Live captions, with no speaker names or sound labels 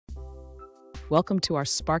Welcome to our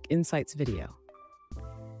Spark Insights video.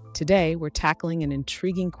 Today, we're tackling an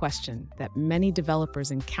intriguing question that many developers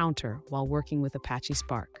encounter while working with Apache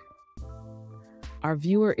Spark. Our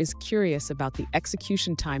viewer is curious about the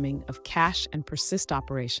execution timing of cache and persist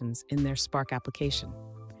operations in their Spark application.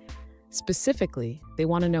 Specifically, they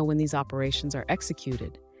want to know when these operations are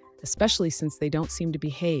executed, especially since they don't seem to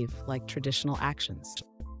behave like traditional actions.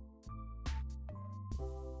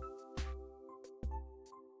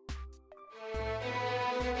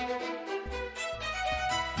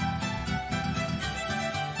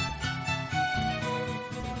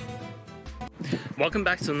 Welcome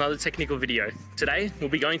back to another technical video. Today, we'll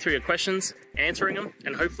be going through your questions, answering them,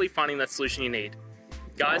 and hopefully finding that solution you need.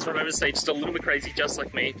 Guys, remember to stay just a little bit crazy just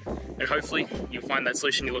like me, and hopefully you'll find that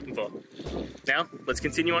solution you're looking for. Now, let's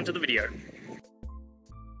continue on to the video.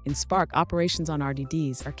 In Spark, operations on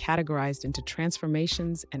RDDs are categorized into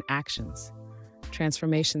transformations and actions.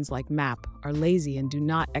 Transformations like map are lazy and do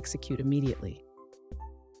not execute immediately.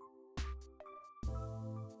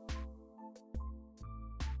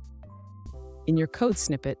 In your code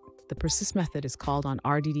snippet, the persist method is called on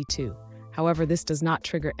RDD2. However, this does not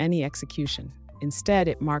trigger any execution. Instead,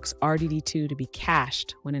 it marks RDD2 to be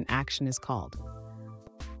cached when an action is called.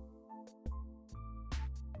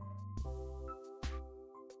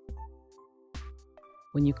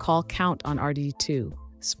 When you call count on RDD2,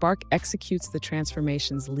 Spark executes the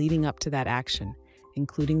transformations leading up to that action,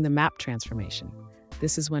 including the map transformation.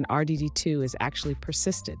 This is when RDD2 is actually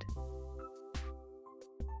persisted.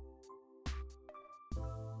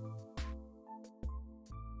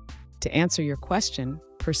 To answer your question,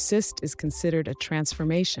 persist is considered a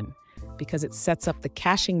transformation because it sets up the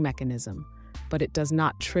caching mechanism, but it does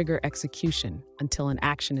not trigger execution until an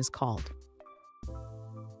action is called.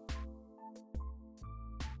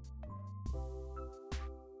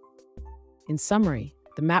 In summary,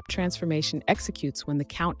 the map transformation executes when the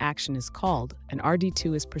count action is called and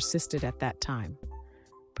RD2 is persisted at that time.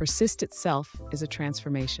 Persist itself is a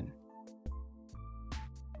transformation.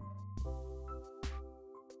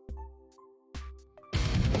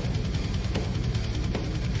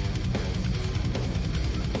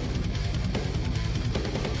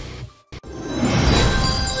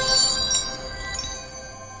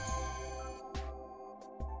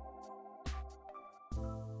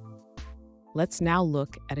 Let's now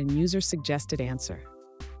look at a user-suggested answer.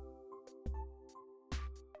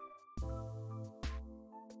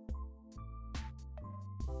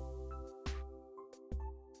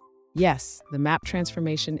 Yes, the map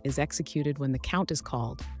transformation is executed when the count is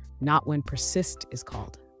called, not when persist is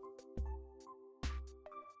called.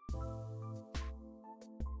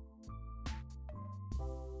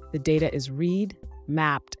 The data is read,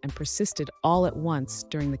 mapped, and persisted all at once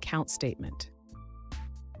during the count statement.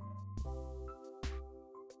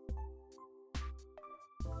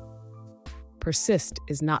 Persist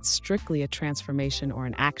is not strictly a transformation or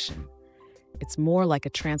an action. It's more like a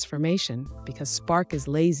transformation because Spark is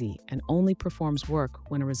lazy and only performs work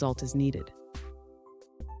when a result is needed.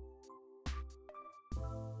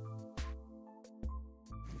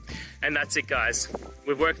 And that's it, guys.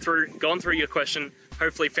 We've gone through your question,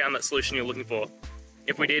 hopefully found that solution you're looking for.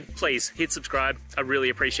 If we did, please hit subscribe. I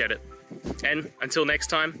really appreciate it. And until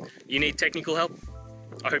next time, you need technical help,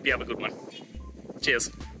 I hope you have a good one.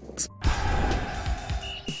 Cheers.